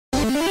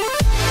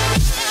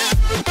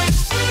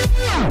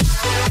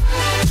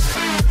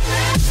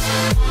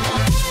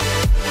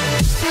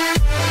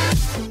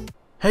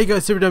Hey guys,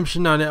 it's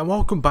Redemption 9 and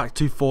welcome back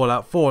to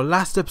Fallout 4.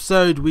 Last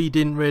episode we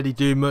didn't really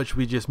do much,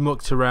 we just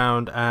mucked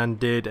around and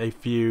did a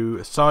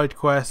few side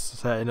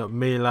quests, setting up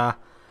Mila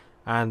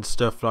and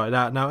stuff like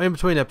that. Now in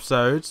between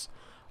episodes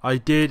I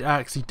did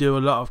actually do a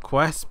lot of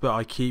quests, but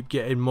I keep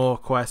getting more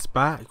quests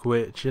back,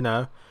 which, you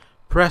know,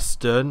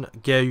 Preston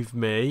gave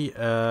me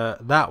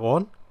that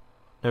one.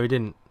 No, he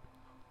didn't.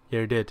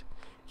 Yeah, he did.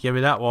 He gave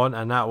me that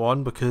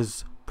one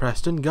because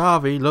Preston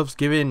Garvey loves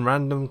giving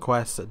random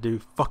quests that do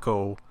fuck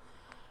all.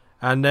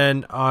 And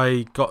then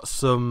I got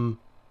some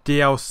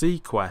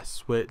DLC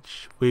quests,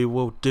 which we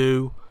will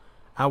do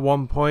at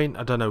one point.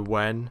 I don't know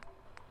when,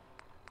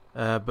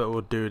 but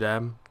we'll do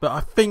them. But I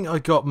think I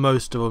got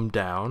most of them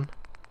down.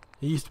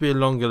 It used to be a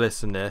longer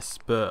list than this,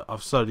 but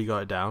I've slowly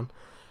got it down.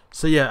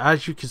 So yeah,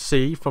 as you can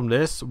see from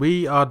this,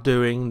 we are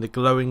doing the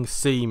Glowing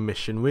Sea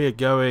mission. We are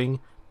going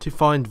to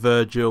find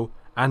Virgil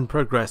and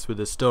progress with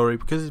the story,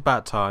 because it's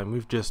about time.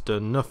 We've just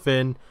done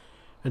nothing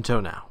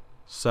until now.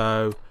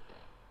 So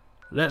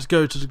let's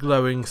go to the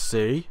Glowing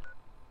Sea.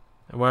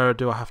 And where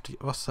do I have to...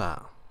 What's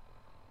that?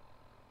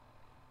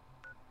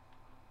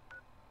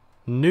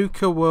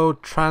 Nuka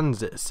World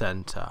Transit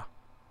Center.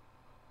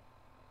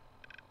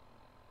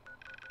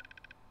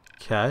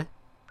 Okay.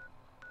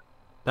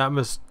 That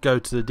must go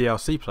to the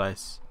DLC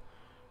place.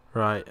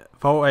 Right.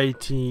 Vault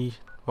 80,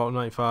 Vault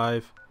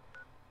 95.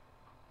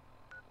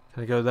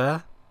 Can I go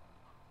there?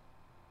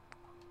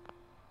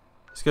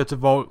 Let's go to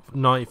Vault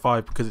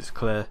 95 because it's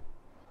clear.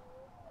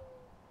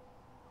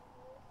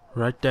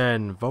 Right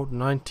then, Vault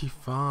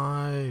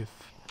 95.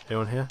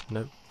 Anyone here?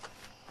 Nope.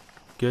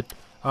 Good.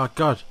 Oh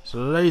god, it's a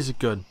laser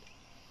gun.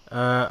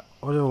 What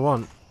do I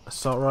want?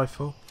 Assault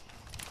rifle?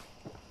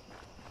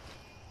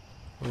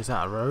 What is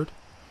that, a road?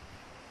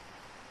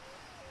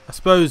 I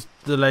suppose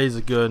the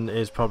laser gun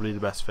is probably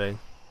the best thing.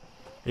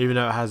 Even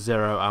though it has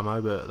 0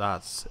 ammo, but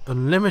that's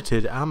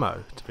unlimited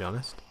ammo, to be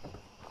honest.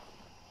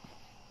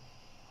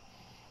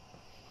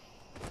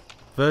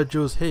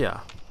 Virgil's here.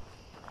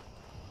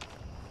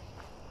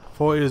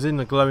 Thought he was in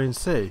the Glowing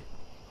Sea.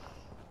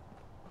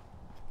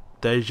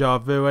 Deja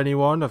vu,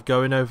 anyone, of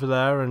going over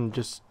there and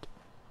just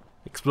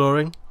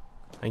exploring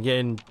and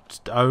getting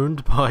just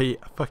owned by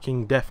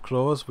fucking death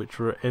claws, which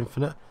were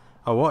infinite.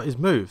 Oh, what? He's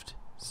moved.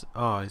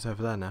 Oh, he's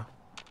over there now.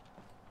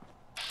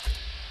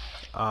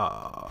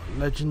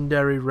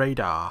 Legendary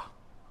radar.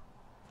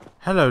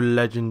 Hello,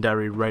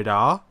 legendary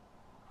radar.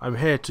 I'm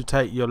here to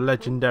take your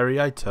legendary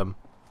item.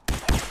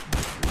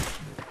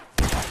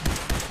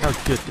 How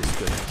good this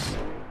gun is.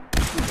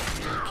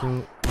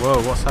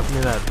 Whoa, what's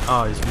happening there?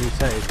 Oh, he's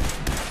mutated.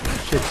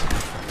 Shit.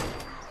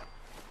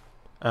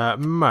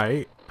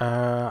 Mate,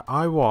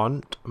 I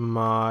want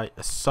my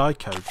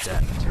psycho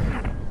jet.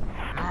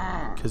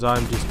 Because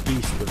I'm just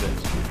beast with it.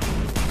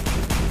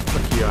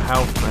 Look at your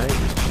health, mate.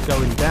 It's just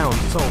going down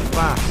so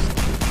fast.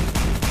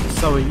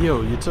 So are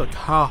you. You took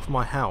half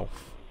my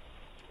health.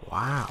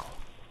 Wow.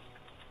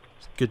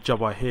 It's a good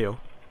job I heal.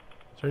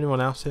 Is there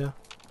anyone else here?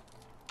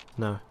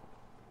 No.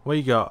 What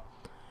you got?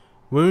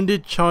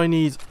 Wounded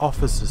Chinese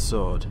officer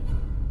sword.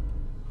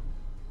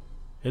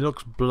 It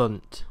looks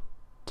blunt.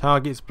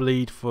 Targets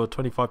bleed for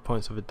 25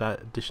 points of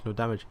additional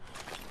damage.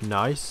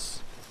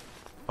 Nice.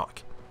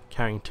 Fuck.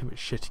 Carrying too much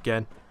shit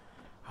again.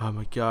 Oh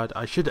my god.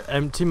 I should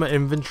empty my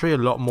inventory a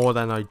lot more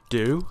than I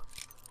do.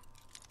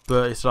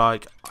 But it's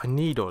like, I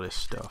need all this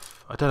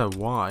stuff. I don't know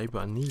why,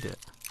 but I need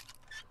it.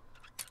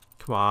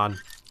 Come on.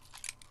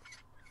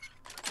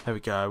 There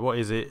we go. What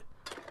is it?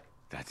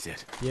 That's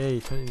it. Yeah,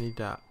 you totally need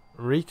that.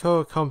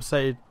 Recoil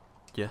compensated.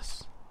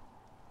 Yes.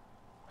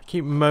 I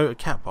keep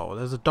cat bowl.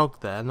 There's a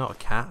dog there, not a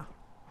cat.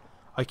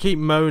 I keep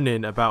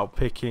moaning about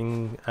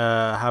picking,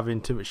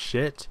 having too much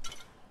shit,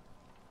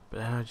 but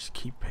then I just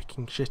keep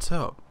picking shit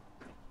up.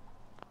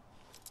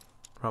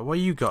 Right, what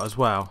you got as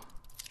well?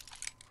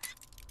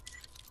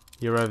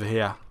 You're over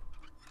here.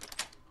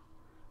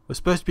 We're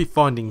supposed to be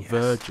finding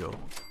Virgil,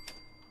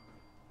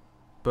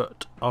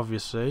 but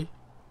obviously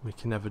we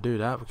can never do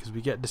that because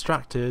we get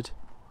distracted.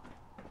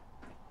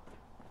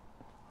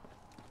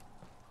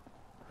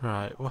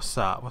 Right, what's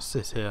that? What's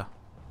this here?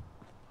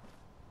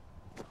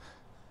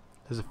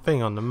 There's a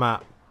thing on the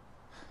map.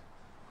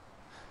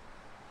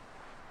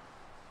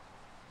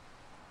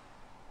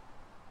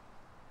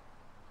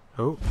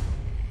 Oh.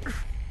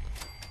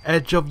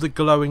 Edge of the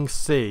Glowing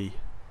Sea.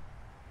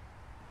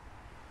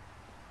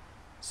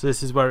 So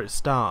this is where it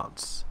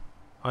starts.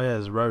 Oh yeah,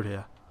 there's a road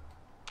here.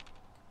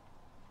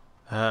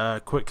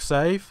 Quick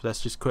save.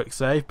 Let's just quick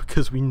save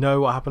because we know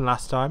what happened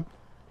last time.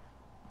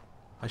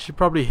 I should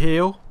probably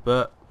heal,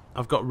 but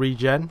I've got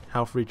regen,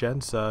 health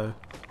regen, so...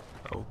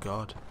 Oh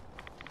god.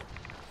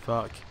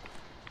 Fuck.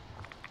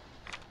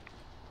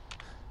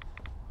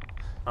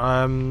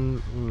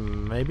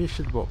 Maybe I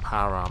should have bought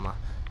power armor.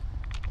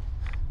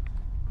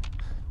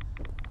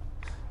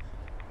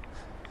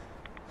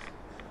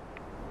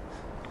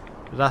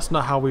 But that's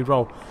not how we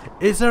roll.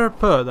 Is there a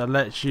perk that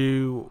lets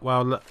you,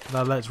 well,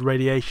 that lets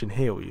radiation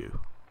heal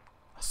you?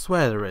 I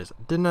swear there is.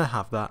 Didn't I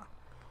have that?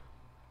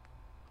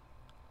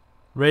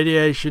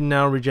 Radiation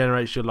now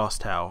regenerates your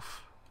lost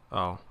health.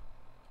 Oh.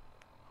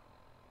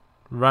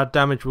 Rad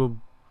damage will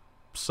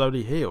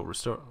slowly heal.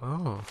 Restore.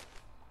 Oh.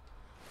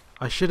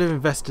 I should have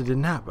invested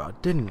in that, but I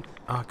didn't.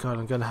 Oh god,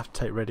 I'm going to have to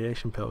take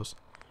radiation pills.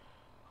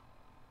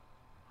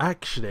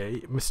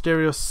 Actually,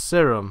 mysterious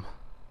serum.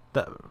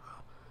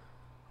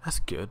 That's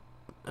good.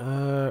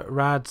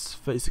 Rads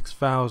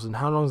 36,000.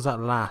 How long does that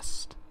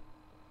last?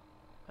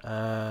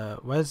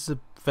 Where's the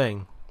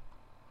thing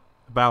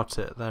about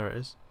it? There it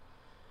is.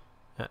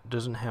 It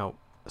doesn't help.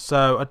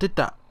 So I did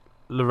that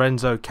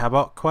Lorenzo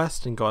Cabot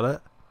quest and got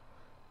it.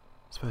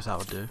 I suppose that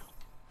would do.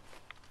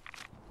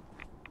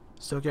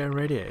 Still getting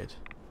radiated.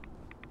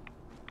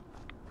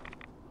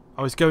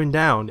 Oh, it's going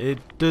down. It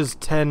does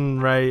 10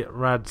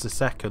 rads a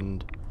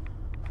second.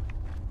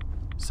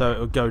 So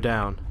it'll go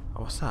down.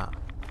 Oh, what's that?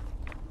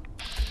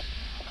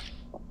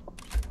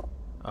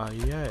 Oh,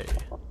 yay.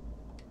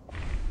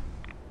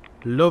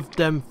 Love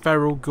them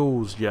feral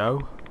ghouls,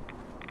 yo.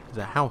 There's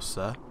a house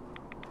there.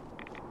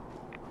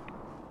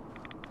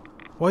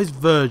 Why is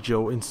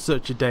Virgil in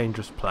such a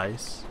dangerous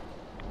place?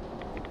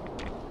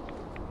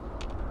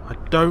 I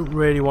don't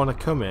really want to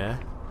come here.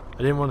 I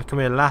didn't want to come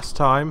here last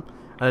time,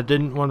 and I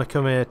didn't want to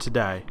come here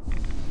today.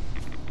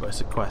 But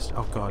it's a quest.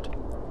 Oh god.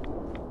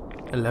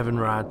 11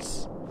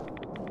 rads.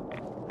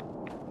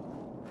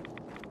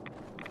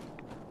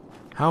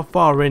 How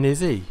far in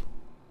is he?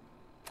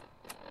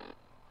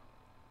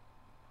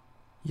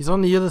 He's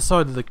on the other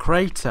side of the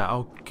crater.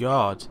 Oh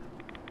god.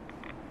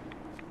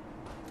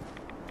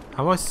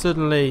 Am I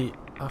suddenly...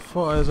 I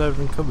thought I was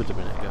over encumbered a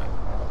minute ago.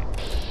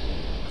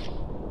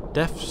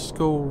 Death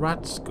Skull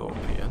Rad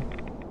Scorpion.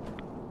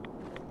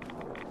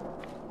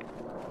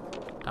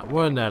 That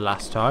weren't there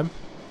last time.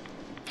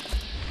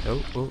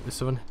 Oh, there's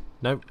someone.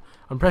 Nope.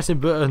 I'm pressing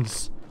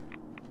buttons.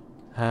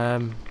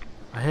 I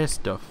hear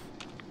stuff.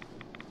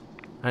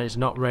 And it's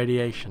not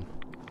radiation.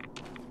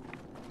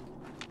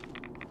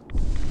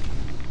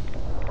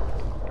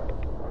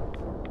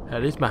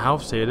 At least my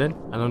health's healing,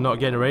 and I'm not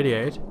getting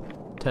irradiated,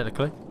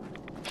 technically.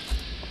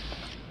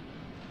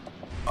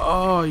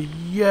 Oh,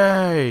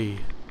 yay!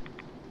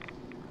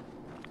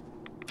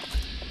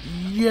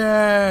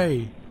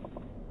 Yay!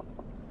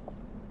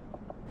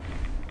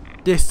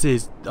 This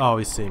is... Oh,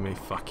 he's seen me,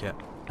 fuck it.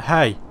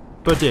 Hey,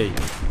 buddy.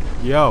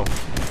 Yo.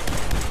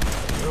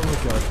 Oh my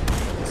god.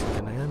 This is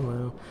gonna end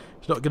well.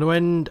 It's not gonna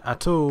end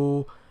at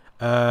all.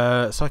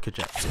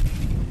 Psychojet.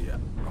 Yeah.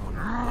 Oh, no.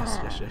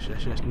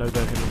 Yes. No,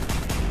 don't hit me.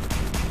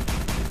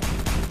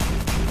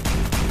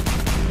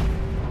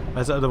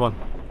 Where's that other one?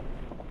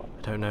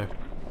 I don't know.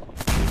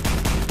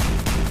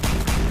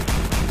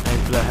 Aim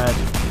for their head.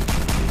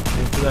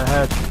 Aim for their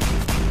head.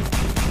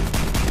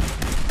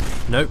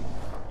 Nope.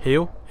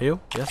 Heal.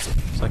 Yes.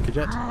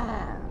 Psychojet.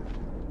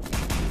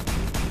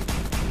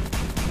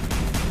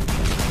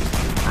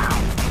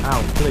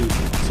 Ow, please.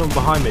 Someone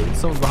behind me.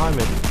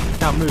 I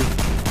can't move.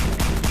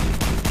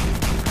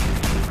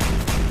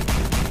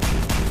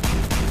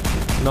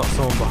 Not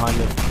someone behind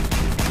me.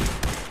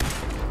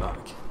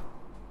 Fuck.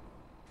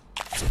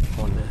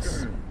 I want this.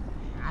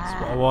 That's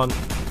what I want.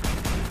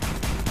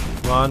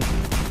 Run.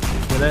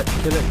 Kill it.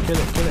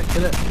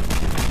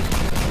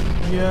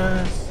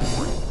 Yes.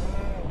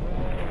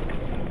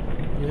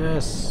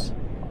 Yes.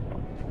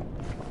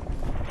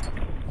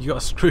 You got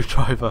a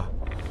screwdriver.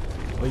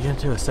 What are you going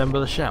to do?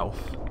 Assemble a shelf?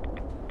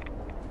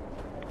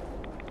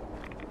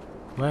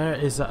 Where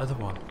is that other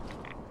one?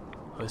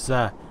 Oh, it's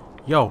there.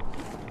 Yo.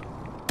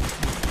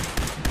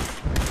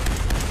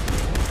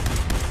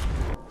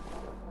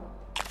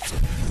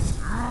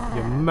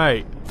 Your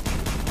mate.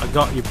 I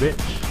got you,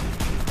 bitch.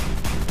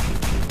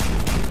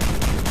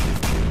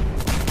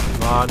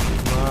 Come on.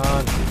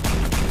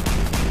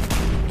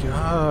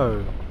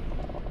 Go.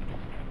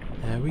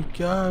 There we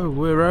go.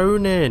 We're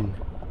owning.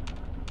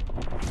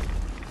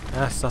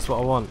 Yes, that's what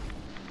I want.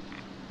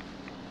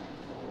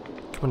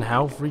 Come on,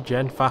 health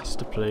regen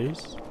faster,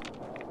 please.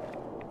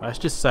 Right, let's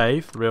just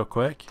save real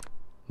quick.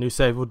 New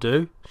save will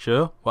do.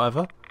 Sure,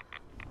 whatever.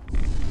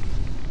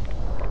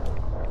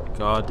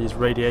 God, these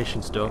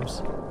radiation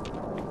storms.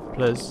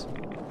 Please.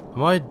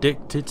 Am I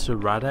addicted to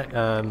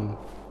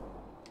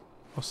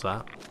what's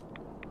that?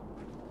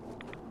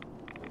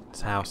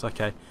 It's a house,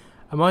 okay.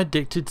 Am I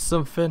addicted to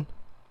something?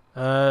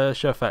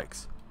 Show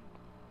effects.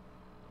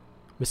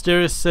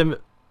 Mysterious sim...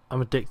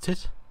 I'm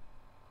addicted?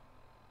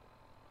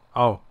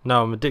 Oh,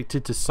 no, I'm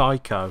addicted to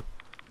Psycho.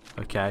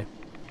 Okay.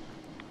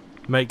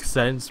 Makes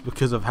sense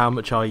because of how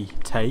much I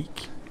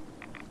take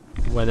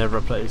whenever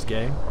I play this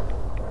game.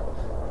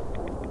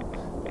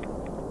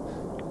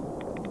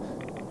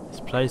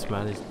 This place,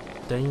 man, is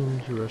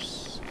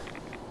dangerous.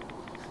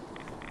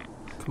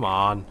 Come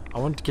on. I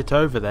want to get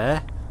over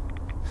there.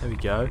 There we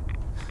go.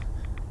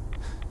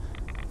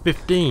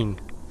 15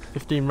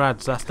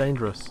 rads, that's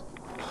dangerous.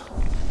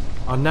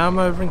 Oh, now I'm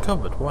over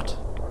encumbered. What?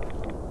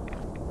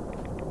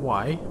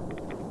 Why?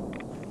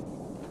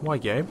 Why,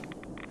 game?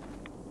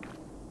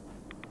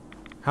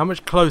 How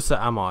much closer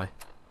am I?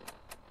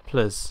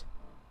 Please.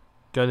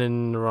 Going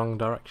in the wrong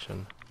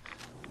direction.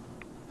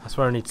 That's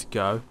where I need to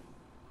go.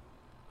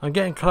 I'm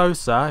getting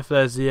closer if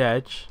there's the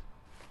edge.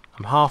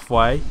 I'm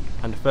halfway,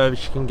 and the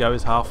furthest you can go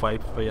is halfway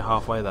before you're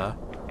halfway there.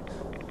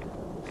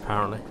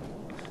 Apparently.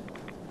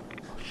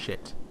 Oh,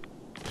 shit.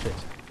 Shit.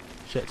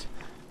 Shit.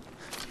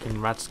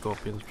 Fucking rad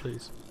scorpions,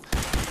 please.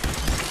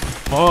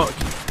 Fuck!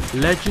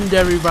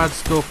 Legendary rad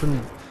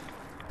scorpion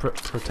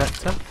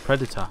protector?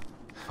 Predator.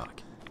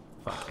 Fuck.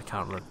 Fuck, I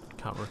can't run.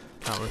 Can't run.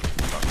 Can't run.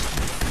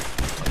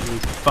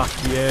 Fuck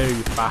you,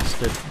 you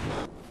bastard.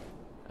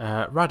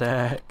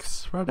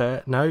 Radex.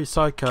 Radex. No,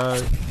 Psycho. I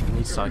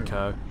need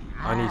Psycho.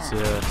 I need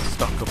to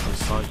stock up on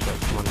Psycho.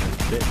 Come on then,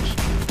 bitch.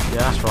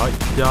 Yeah, that's right.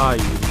 Die,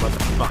 you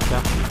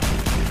motherfucker.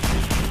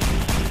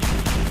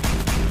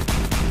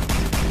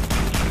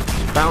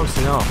 It's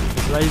bouncing off.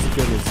 This laser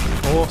gun is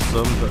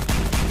awesome, but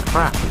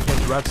crap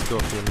against rad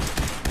scorpions.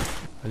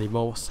 I need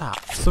more. What's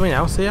that? Something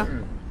else here?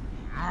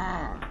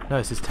 No,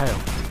 it's his tail.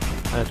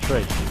 And a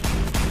tree.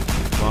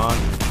 Come on.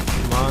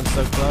 Come on,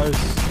 so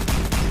close.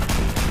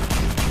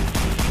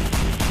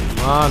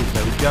 Come on,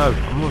 there we go.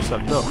 I'm almost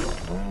leveled up.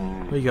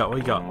 What you got? What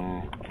you got?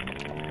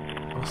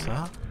 What's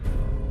that?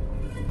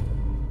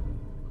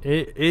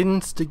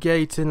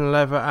 Instigating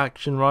lever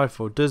action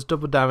rifle. Does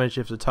double damage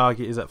if the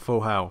target is at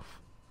full health.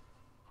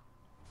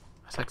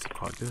 That's actually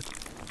quite good.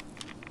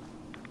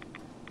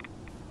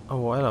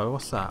 Oh, hello.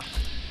 What's that?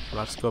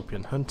 Rad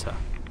Scorpion Hunter.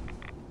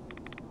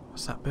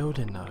 What's that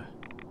building though?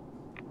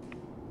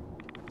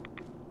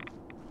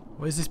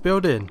 What is this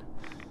building?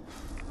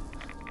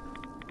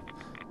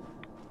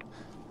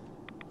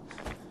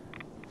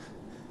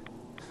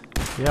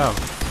 Yo.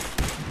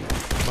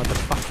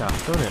 Motherfucker.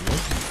 Don't hit me.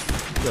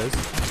 Please.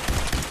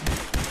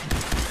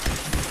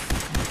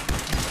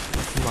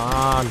 Come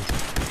on.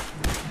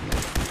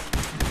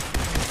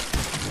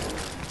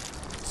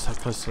 So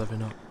close to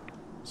leveling up.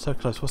 So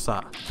close. What's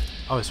that?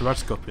 Oh, it's a Rad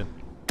Scorpion.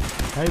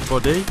 Hey,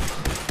 buddy.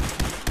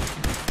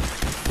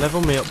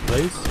 Level me up,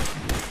 please.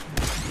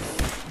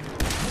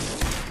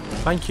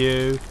 Thank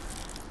you.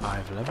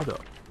 I've leveled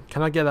up.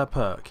 Can I get that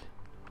perk?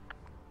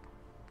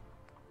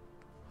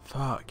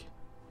 Fuck.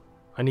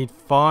 I need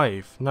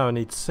 5. No, I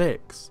need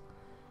 6.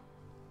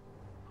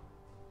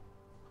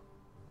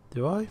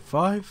 Do I?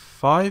 5?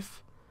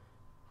 5?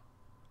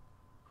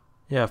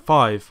 Yeah,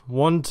 5.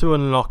 1 to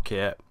unlock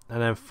it,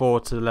 and then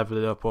 4 to level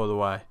it up all the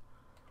way.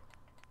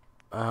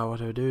 What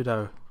do we do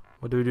though?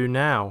 What do we do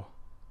now?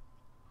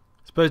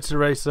 Suppose to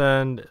race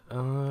and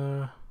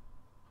the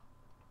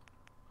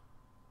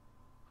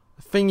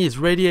thing is,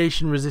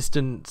 radiation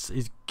resistance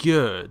is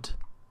good,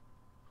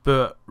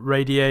 but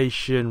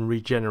radiation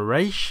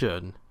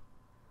regeneration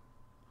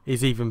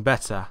is even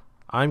better.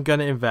 I'm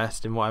gonna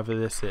invest in whatever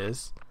this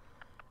is.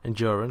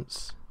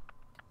 Endurance.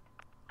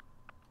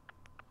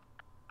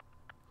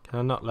 Can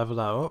I not level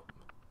that up?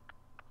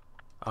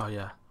 Oh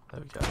yeah,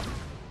 there we go.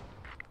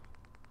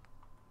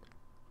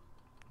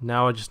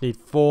 Now I just need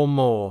 4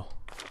 more.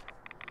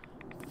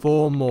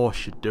 4 more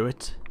should do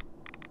it.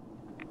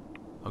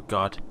 Oh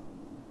god.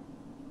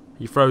 Are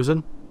you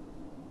frozen?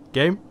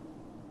 Game?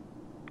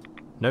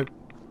 Nope.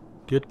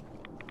 Good.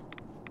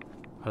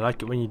 I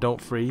like it when you don't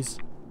freeze.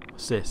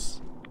 What's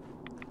this?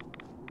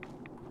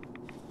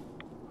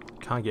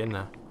 Can't get in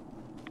there.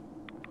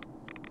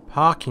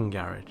 Parking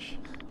garage.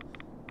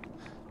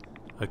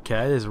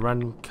 Okay, there's a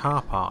random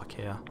car park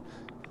here.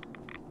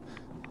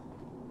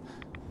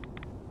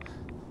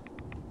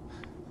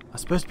 I'm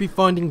supposed to be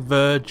finding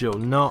Virgil,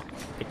 not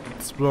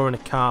exploring a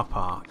car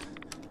park.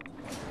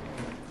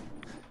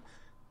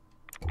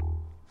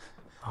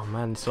 Oh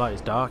man, this light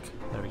is dark.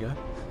 There we go.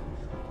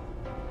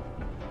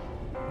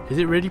 Is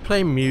it really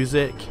playing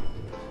music?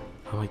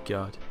 Oh my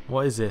god.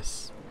 What is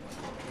this?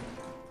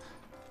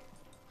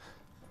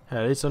 Hey,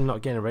 at least I'm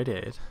not getting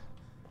irradiated.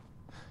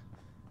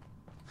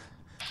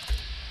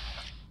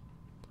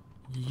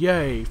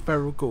 Yay,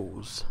 feral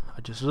ghouls.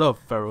 I just love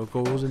feral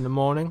ghouls in the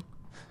morning.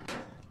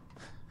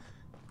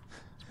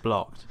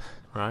 Blocked,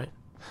 right?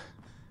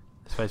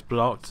 This way's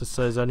blocked,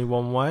 so there's only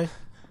one way.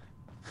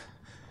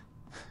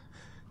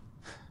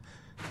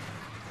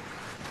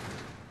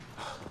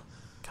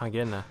 Can't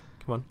get in there.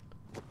 Come on.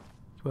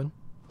 Come on.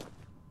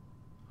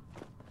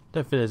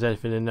 Don't think there's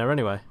anything in there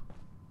anyway.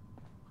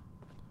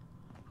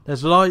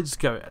 There's lights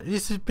going.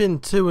 This has been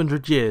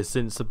 200 years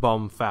since the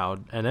bomb fell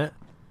in it.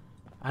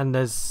 And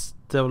there's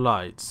still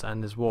lights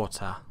and there's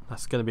water.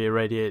 That's going to be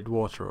irradiated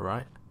water,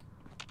 alright?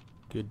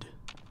 Good.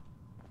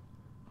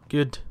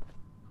 Good.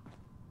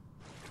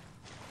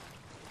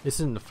 This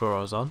isn't the floor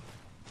I was on.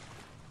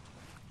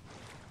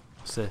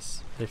 What's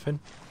this?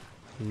 Anything?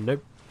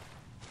 Nope.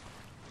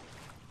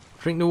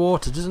 Drink the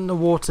water. Doesn't the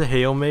water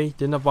heal me?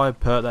 Didn't I buy a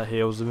perk that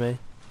heals me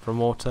from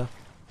water?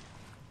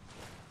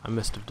 I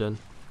must have done.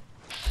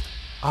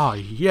 Oh,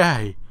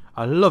 yay!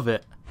 I love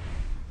it.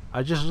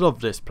 I just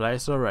love this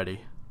place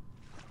already.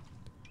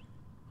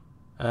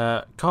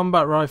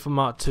 Combat Rifle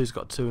Mark 2's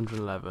got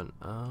 211.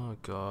 Oh,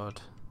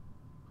 God.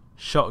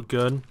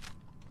 Shotgun.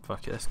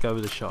 Fuck it, let's go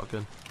with the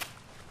shotgun.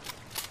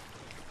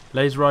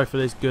 Laser rifle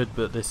is good,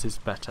 but this is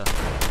better.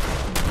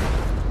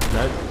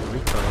 Nope,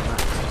 recoil on that.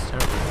 That's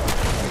terrible.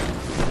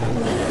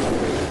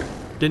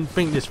 Didn't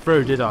think this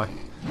through, did I?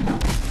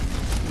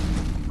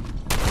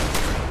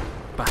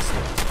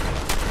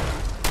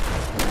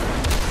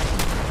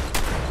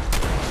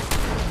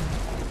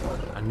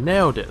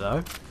 Nailed it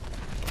though.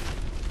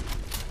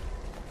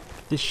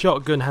 This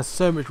shotgun has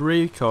so much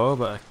recoil,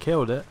 but I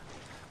killed it.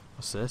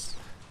 What's this?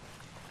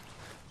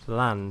 It's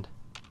land.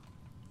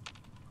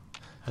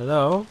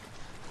 Hello?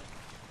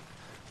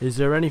 Is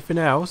there anything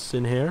else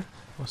in here?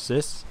 What's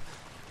this?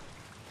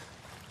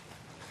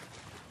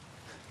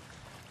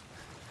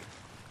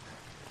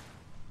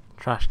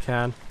 Trash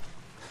can.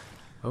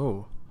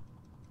 Oh.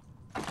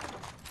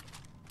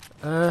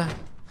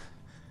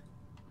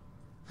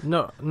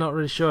 Not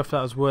really sure if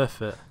that was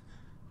worth it.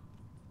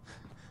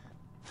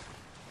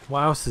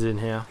 What else is in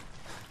here?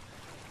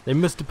 They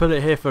must have put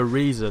it here for a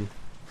reason.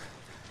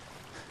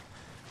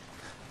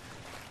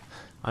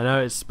 I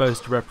know it's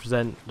supposed to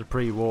represent the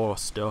pre-war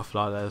stuff,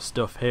 like there's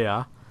stuff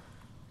here.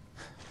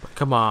 But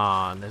come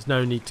on, there's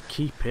no need to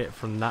keep it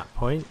from that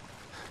point.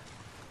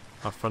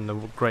 Or from the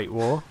Great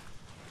War.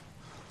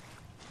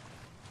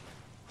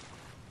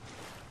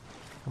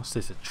 What's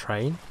this, a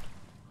train?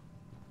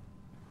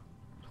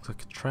 Looks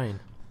like a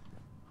train.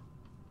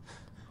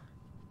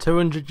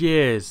 200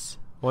 years.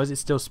 Why is it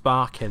still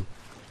sparking?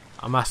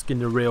 I'm asking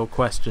the real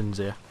questions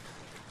here.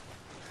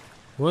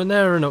 Weren't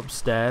there an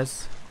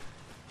upstairs?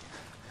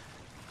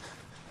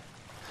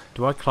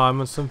 Do I climb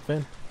on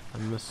something? I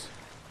must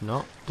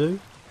not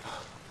do.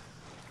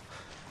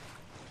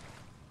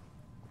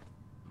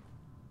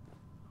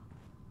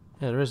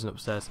 Yeah, there is an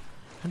upstairs.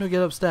 How do I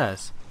get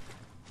upstairs?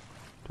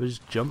 Do I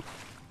just jump?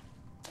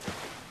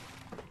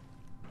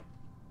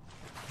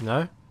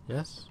 No?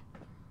 Yes?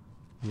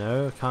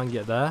 No, I can't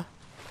get there.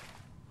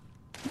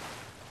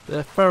 There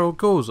are feral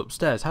ghouls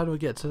upstairs. How do I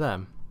get to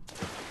them?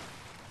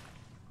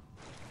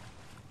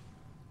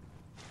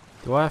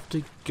 Do I have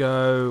to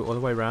go all the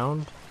way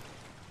round?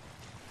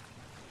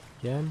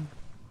 Again?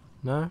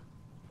 No?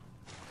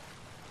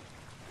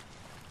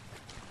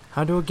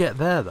 How do I get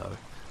there though?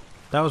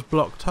 That was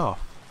blocked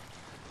off.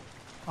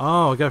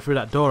 Oh, I go through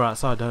that door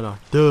outside, don't I?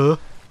 Duh!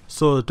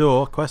 Saw the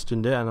door,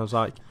 questioned it, and I was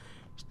like,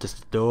 it's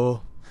just a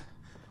door.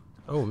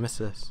 Oh, miss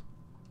this.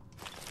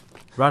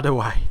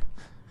 Radaway.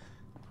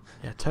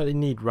 Yeah, totally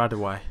need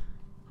Radaway.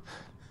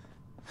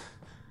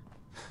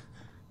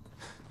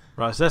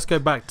 Right, so let's go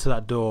back to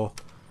that door.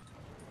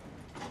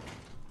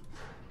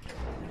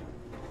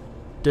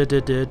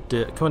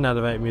 Come on,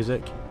 elevate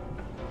music.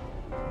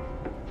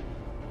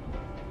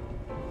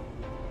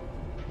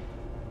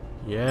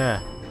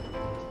 Yeah.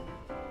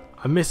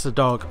 I miss the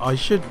dog. I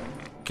should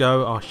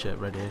go. Oh shit,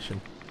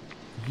 radiation.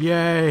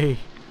 Yay!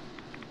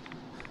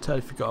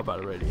 Totally forgot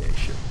about the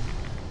radiation.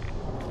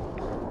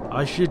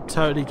 I should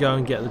totally go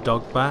and get the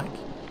dog back.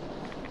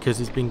 Because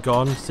he's been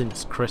gone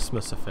since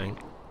Christmas, I think.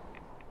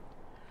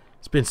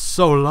 It's been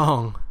so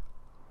long.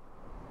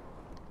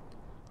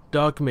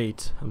 Dog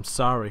meat. I'm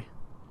sorry.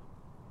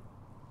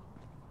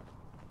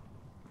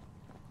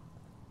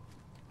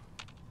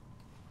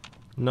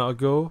 Not a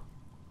ghoul?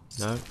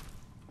 No.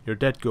 You're a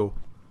dead ghoul.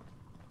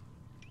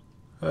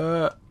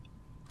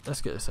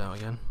 Let's get this out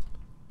again.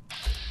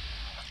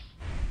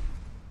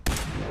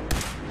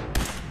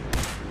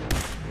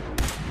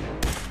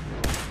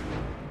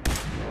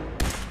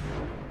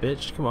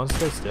 Bitch, come on,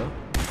 stay still.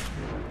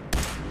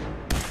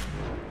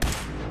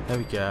 There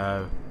we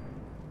go.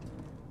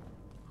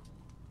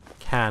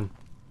 Can.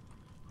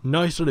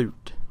 Nice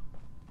loot.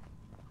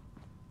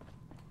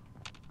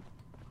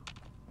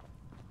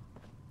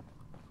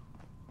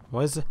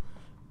 Why is it?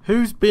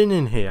 Who's been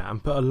in here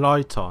and put a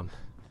light on?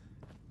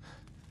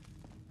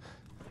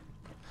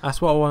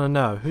 That's what I want to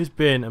know. Who's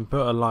been and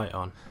put a light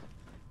on?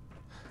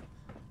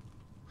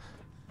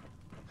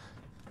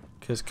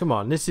 Because, come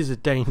on, this is a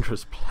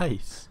dangerous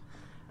place.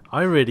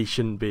 I really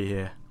shouldn't be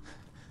here.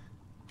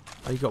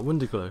 Oh, you got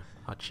wonder glue.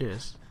 Oh,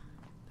 cheers.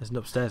 There's an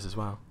upstairs as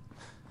well.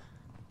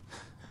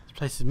 This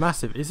place is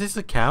massive. Is this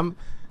a camp?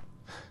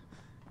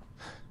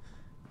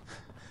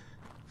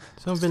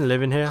 Someone been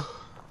living here?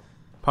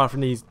 Apart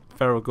from these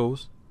feral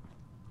ghouls.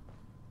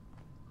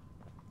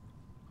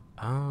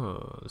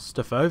 Oh, there's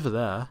stuff over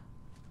there.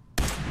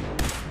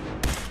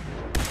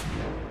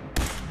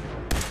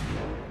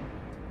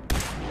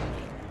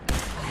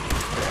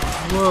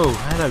 Whoa,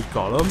 hello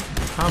Gollum.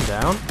 Calm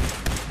down.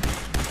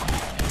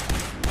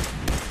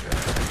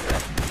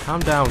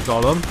 Calm down,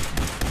 Gollum.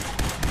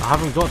 I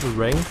haven't got the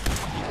ring.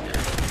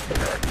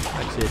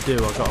 Actually, I do.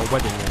 I got a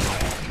wedding ring on.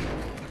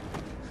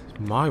 It's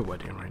my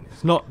wedding ring.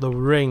 It's not the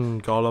ring,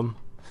 Gollum.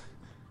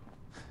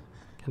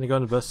 Can I go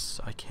on the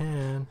bus? I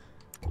can.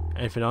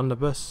 Anything on the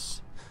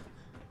bus?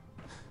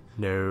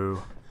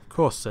 No. Of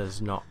course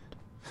there's not.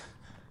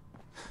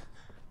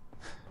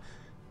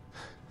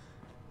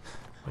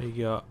 What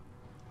you got?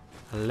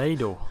 A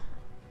ladle.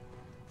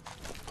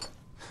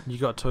 You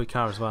got a toy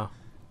car as well.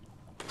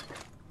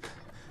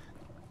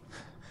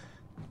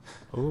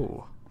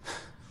 Ooh.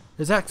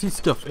 There's actually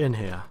stuff in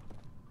here.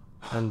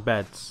 And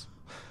beds.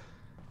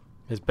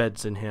 There's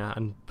beds in here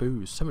and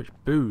booze. So much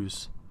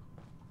booze.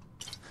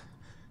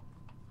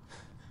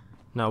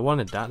 No, I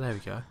wanted that. There we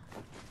go.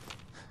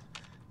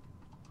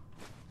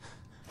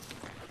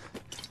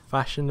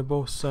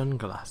 Fashionable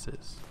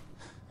sunglasses.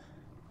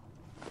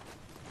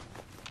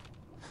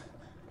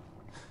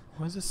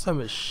 Why is there so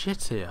much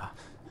shit here?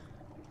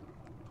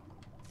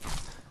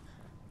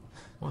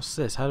 What's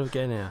this? How do we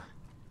get in here?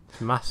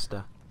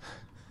 Master.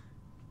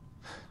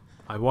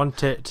 I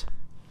want it.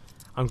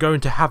 I'm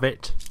going to have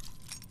it.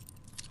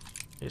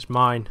 It's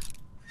mine.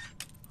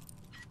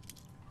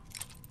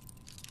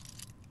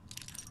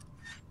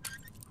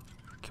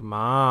 Come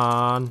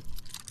on.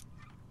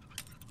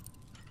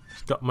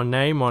 It's got my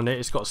name on it.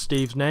 It's got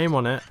Steve's name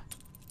on it.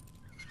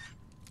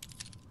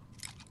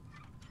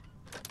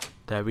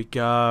 There we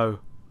go.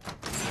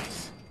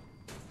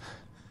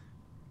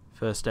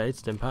 First aid,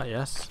 Stimpat,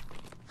 yes.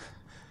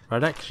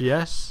 Red X,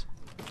 yes.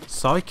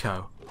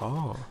 Psycho.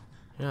 Oh,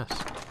 yes.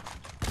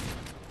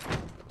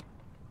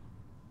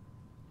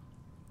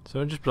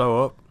 Someone just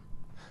blow up.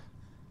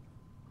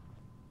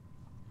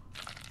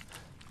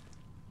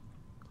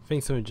 I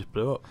think someone just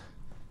blew up.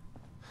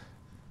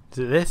 Is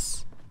it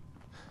this?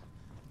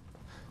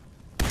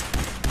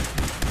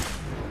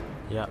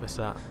 Yeah, it's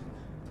that.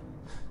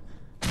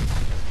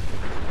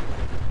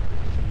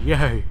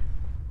 Yo!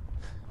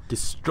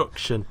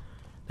 Destruction.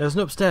 There was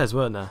an upstairs,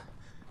 weren't there?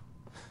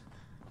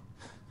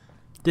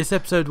 This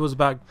episode was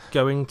about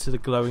going to the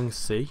glowing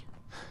sea.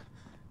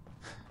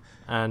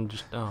 And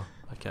just, oh,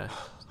 okay.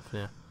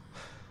 Yeah.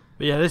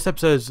 But yeah, this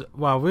episode's,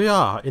 well, we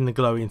are in the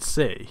glowing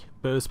sea,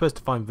 but we're supposed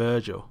to find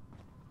Virgil.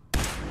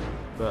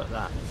 But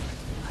that,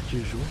 as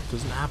usual,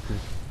 doesn't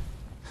happen.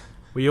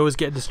 We always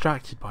get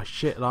distracted by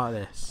shit like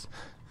this.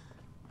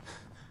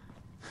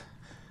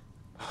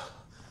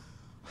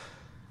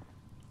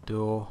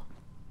 Door.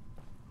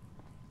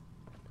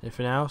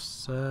 Anything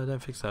else? Don't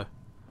think so.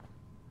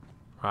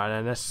 Right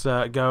then, let's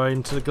go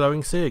into the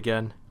glowing sea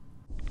again.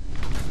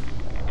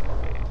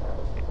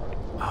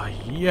 Oh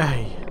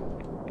yay!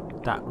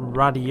 That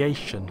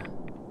radiation.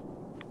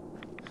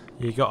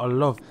 You gotta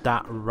love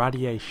that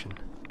radiation.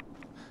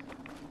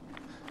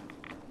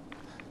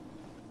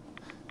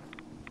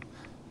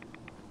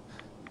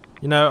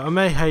 You know, I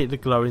may hate the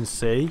glowing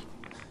sea,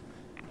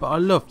 but I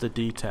love the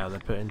detail they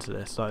put into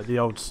this, like the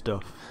old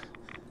stuff.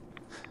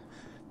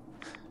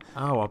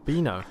 Oh,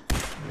 albino.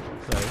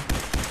 So,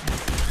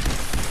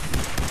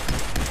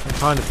 I'm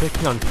kind of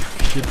picking on you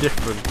because you're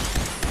different.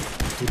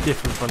 You're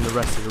different from the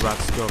rest of the rad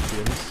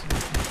scorpions.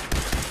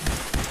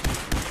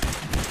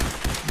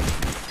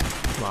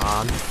 Come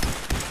on.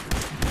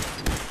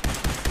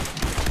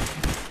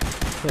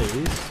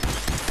 Please.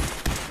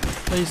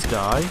 Please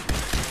die.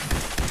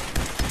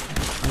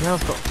 I know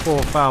I've got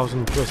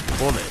 4,000 just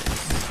bullets.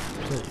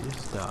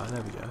 Please die.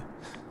 There we go.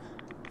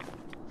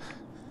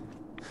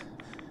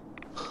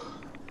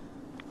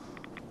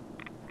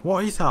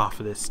 What is half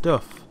of this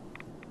stuff?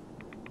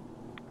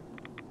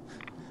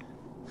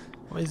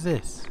 What is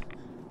this?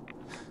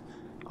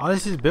 Oh,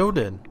 this is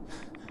building.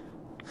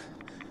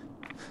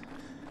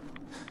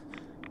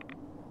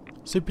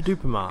 Super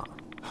duper mart.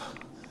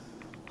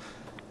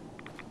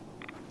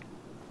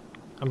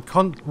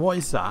 What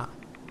is that?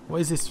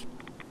 What is this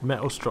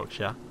metal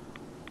structure?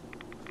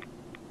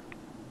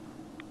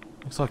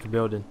 Looks like a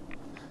building.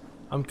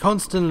 I'm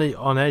constantly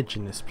on edge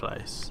in this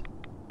place.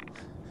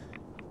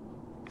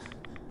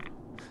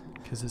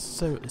 Because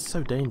it's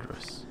so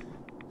dangerous.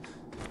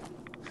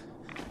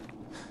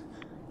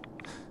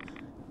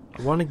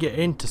 I want to get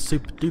into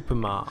Super Duper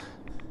Mart.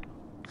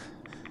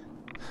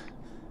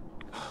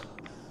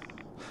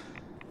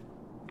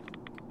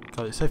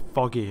 God, it's so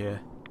foggy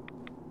here.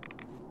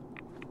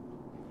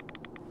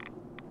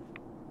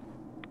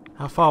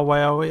 How far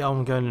away are we? Oh,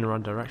 I'm going in the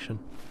wrong direction.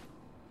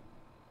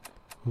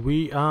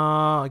 We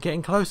are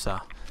getting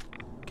closer.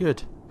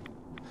 Good.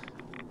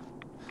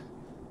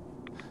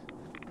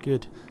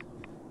 Good.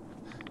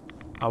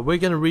 We're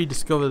going to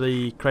rediscover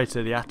the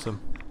crater of the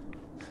atom.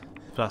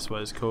 If that's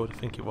what it's called, I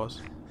think it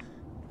was.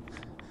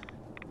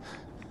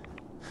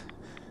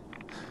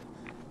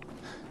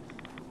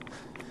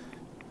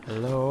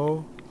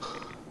 Hello?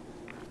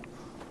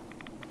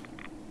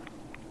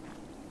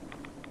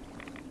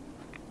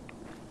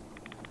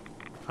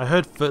 I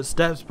heard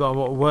footsteps, but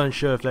I weren't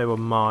sure if they were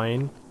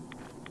mine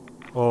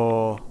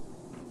or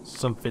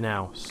something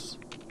else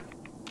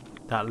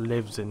that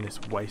lives in this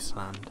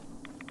wasteland.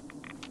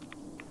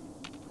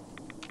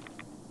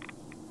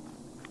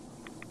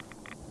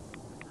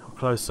 How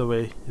close are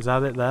we? Is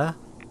that it there?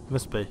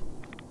 Must be.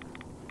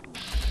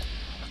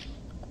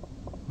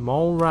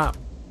 Mole rat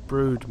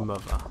brood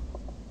mother.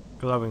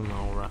 Glowing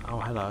mole rat. Oh,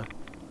 hello.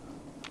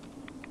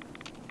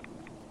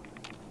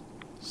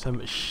 So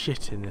much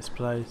shit in this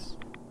place.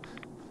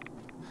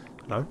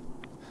 Hello?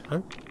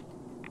 Hello?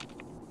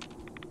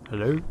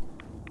 Hello?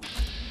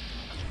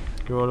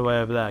 You're all the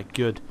way over there.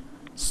 Good.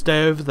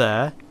 Stay over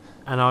there,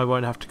 and I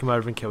won't have to come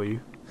over and kill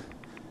you.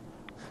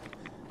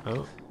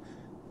 Oh.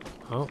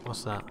 Oh,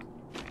 what's that?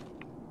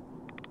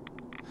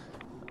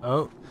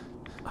 Oh.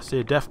 I see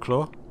a death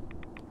claw.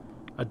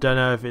 I don't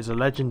know if it's a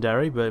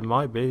legendary, but it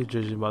might be,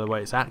 judging by the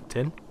way it's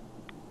acting.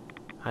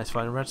 And it's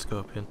fighting a red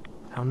scorpion.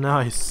 How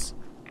nice.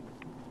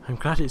 I'm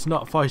glad it's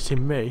not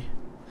fighting me.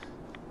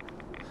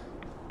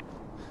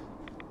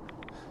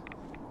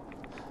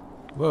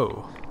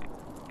 Whoa.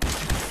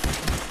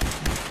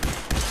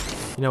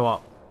 You know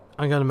what?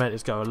 I'm going to make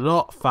this go a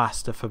lot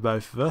faster for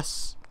both of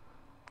us.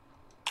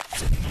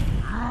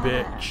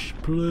 Bitch,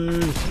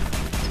 please.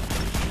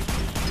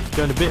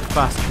 Going a bit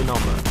faster than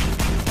not much.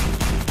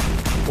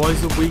 What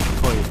is the weak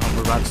point of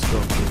a rad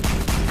scorpion?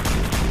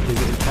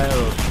 Is it the tail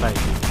or the face? I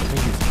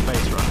think it's the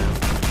face right now.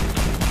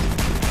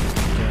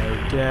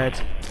 Okay, dead.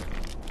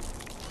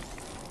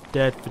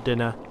 Dead for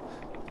dinner.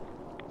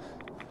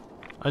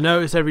 I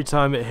notice every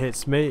time it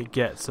hits me, it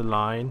gets a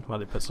line.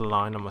 Well, it puts a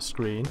line on my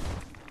screen.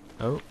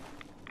 Oh.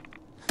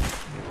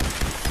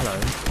 Hello.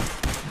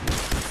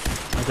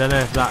 I don't know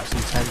if that's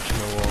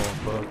intentional or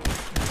bug.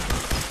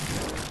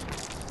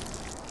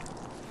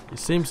 It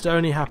seems to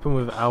only happen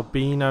with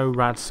albino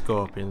rad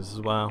scorpions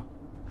as well.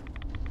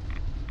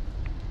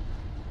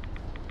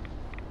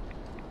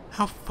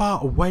 How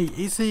far away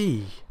is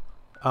he?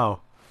 Oh,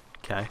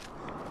 okay.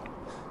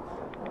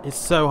 It's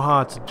so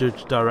hard to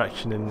judge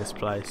direction in this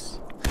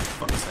place.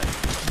 For fuck's sake.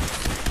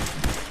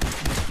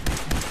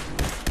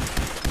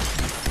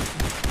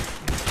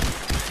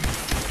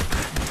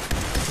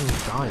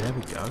 Die, there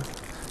we go.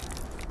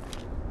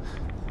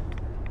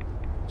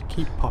 Just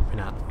keep popping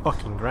out the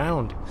fucking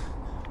ground.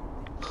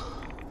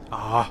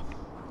 Ah.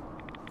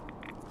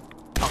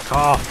 Fuck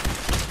off.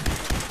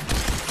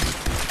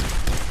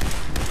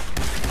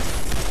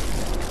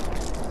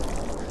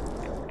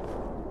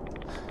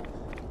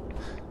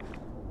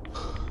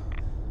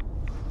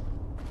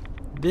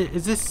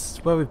 Is this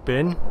where we've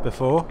been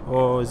before,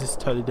 or is this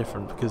totally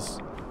different? Because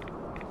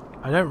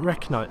I don't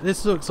recognise.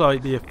 This looks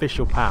like the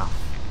official path.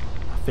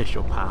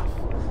 Official path.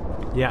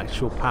 The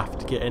actual path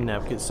to get in there,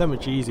 because it's so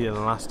much easier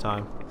than last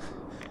time.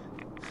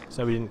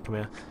 So we didn't come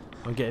here.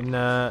 I'm getting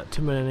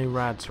too many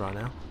rads right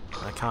now.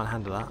 I can't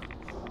handle that.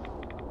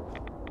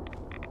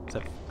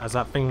 Has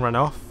that thing run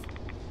off?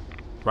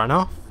 Run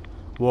off?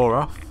 Wore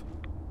off?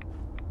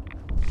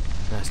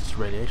 That's just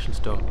radiation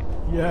storm.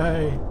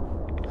 Yay!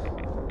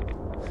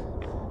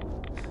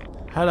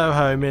 Hello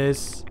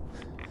homies.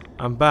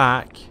 I'm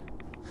back.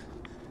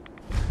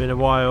 Been a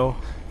while,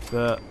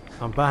 but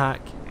I'm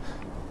back.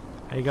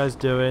 How you guys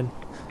doing?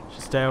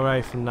 Should stay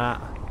away from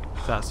that.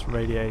 That's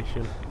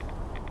radiation.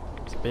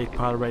 It's a big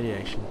pile of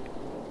radiation.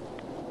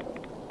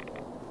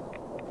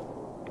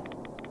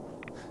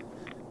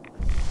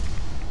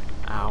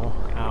 Ow,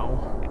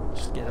 ow.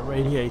 Just getting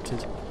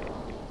irradiated.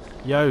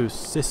 Yo,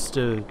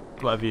 sister,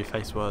 whatever your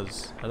face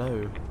was.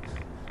 Hello.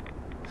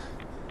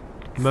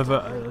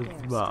 Mother,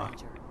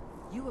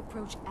 You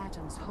approach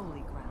Atom's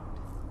holy ground.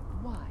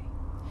 Why?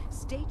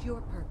 State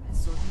your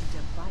purpose or be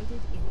divided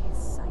in his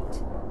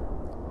sight.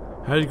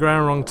 Holy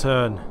ground, wrong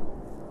turn.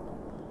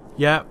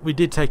 Yeah, we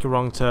did take a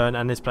wrong turn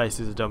and this place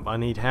is a dump. I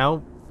need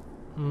help.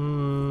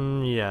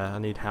 Yeah, I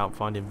need help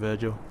finding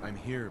Virgil. I'm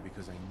here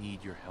because I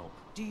need your help.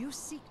 Do you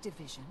seek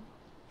division?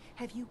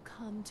 Have you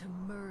come to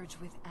merge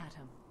with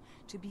Atom?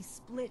 To be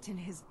split in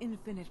his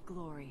infinite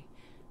glory?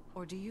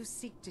 Or do you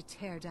seek to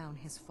tear down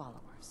his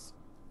followers?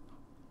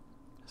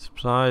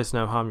 Supplies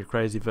no harm, you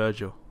crazy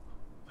Virgil.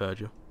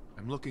 Virgil.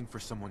 I'm looking for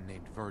someone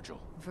named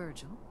Virgil.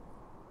 Virgil?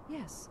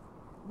 Yes,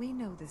 we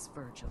know this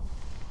Virgil.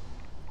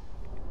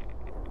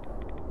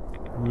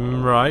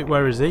 Right,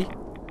 where is he?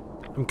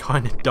 I'm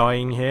kind of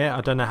dying here.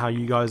 I don't know how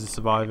you guys are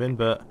surviving,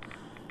 but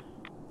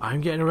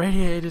I'm getting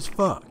irradiated as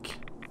fuck.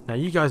 Now,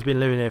 you guys have been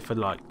living here for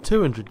like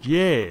 200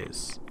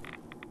 years.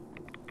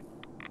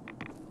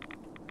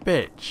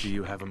 Bitch. Do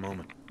you have a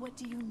moment? What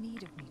do you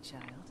need of me,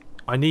 child?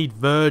 I need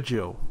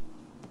Virgil.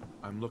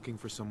 I'm looking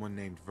for someone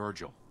named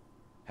Virgil.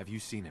 Have you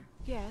seen him?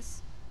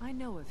 Yes, I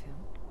know of him.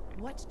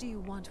 What do you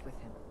want with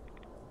him?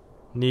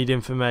 Need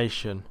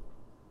information.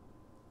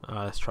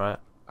 Let's try it.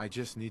 I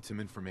just need some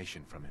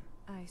information from him.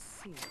 I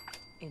see.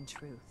 In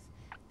truth,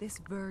 this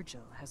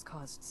Virgil has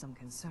caused some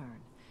concern.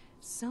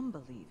 Some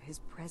believe his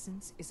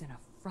presence is an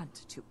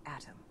affront to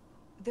Atom.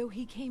 Though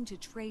he came to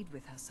trade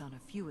with us on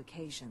a few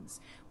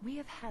occasions, we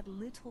have had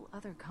little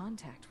other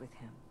contact with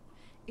him.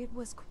 It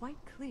was quite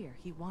clear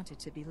he wanted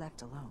to be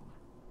left alone.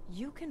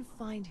 You can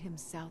find him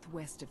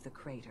southwest of the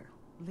crater,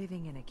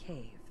 living in a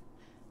cave.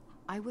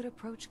 I would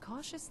approach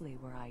cautiously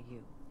were I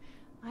you.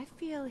 I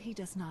feel he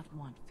does not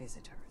want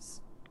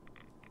visitors.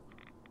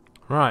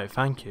 Right,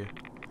 thank you.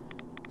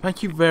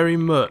 Thank you very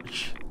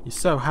much. You're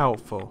so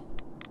helpful.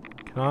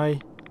 Can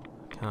I?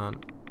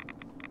 Can't.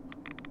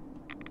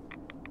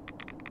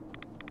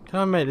 Can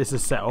I make this a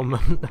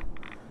settlement?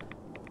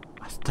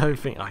 I don't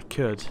think I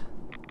could.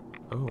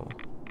 Oh.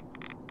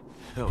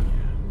 Hell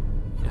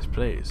yeah. Yes,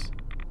 please.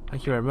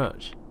 Thank you very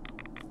much.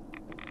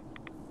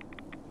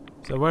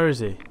 So where is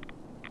he?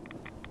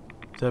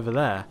 He's over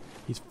there.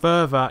 He's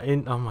further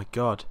in. Oh my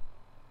god.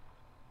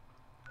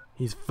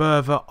 He's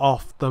further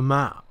off the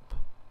map,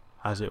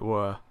 as it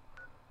were.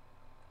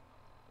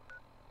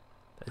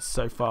 It's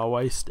so far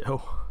away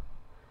still.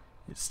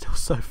 It's still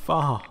so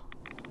far.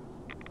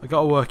 I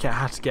gotta work out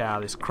how to get out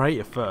of this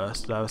crater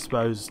first. I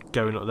suppose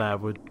going up there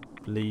would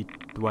lead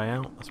the way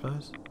out, I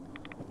suppose.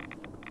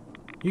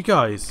 You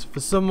guys, for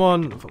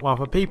someone, well,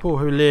 for people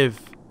who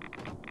live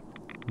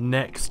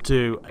next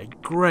to a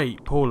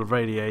great pool of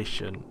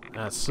radiation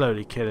that's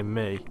slowly killing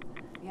me,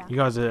 you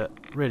guys are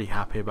really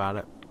happy about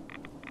it.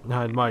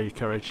 I admire your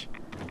courage.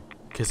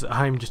 Because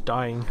I'm just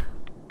dying.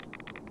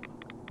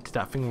 Did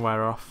that thing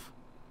wear off?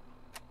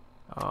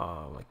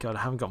 Oh my god,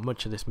 I haven't got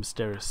much of this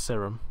mysterious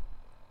serum.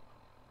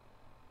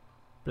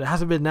 But it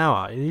hasn't been an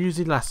hour. It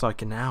usually lasts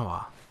like an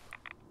hour.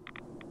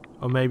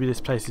 Or maybe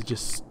this place is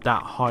just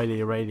that highly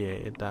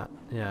irradiated that...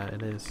 Yeah,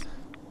 it is.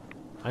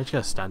 I just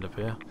gotta stand up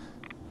here.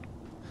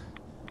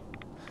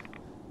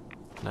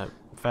 No,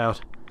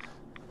 failed.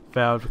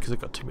 Failed because I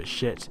got too much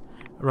shit.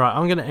 Right,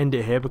 I'm gonna end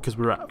it here because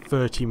we're at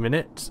 30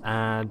 minutes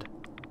and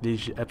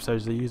these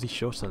episodes are usually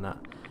shorter than that.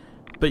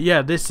 But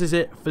yeah, this is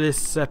it for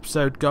this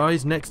episode,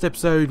 guys. Next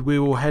episode we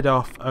will head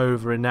off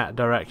over in that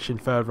direction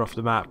further off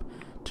the map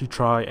to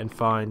try and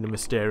find the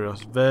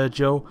mysterious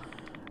Virgil.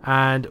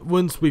 And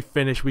once we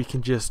finish, we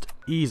can just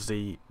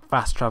easily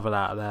fast travel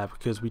out of there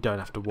because we don't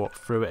have to walk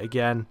through it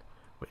again,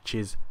 which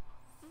is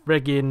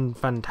friggin'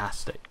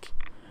 fantastic.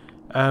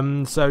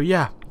 So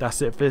yeah,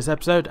 that's it for this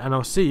episode, and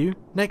I'll see you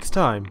next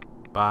time.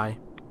 Bye.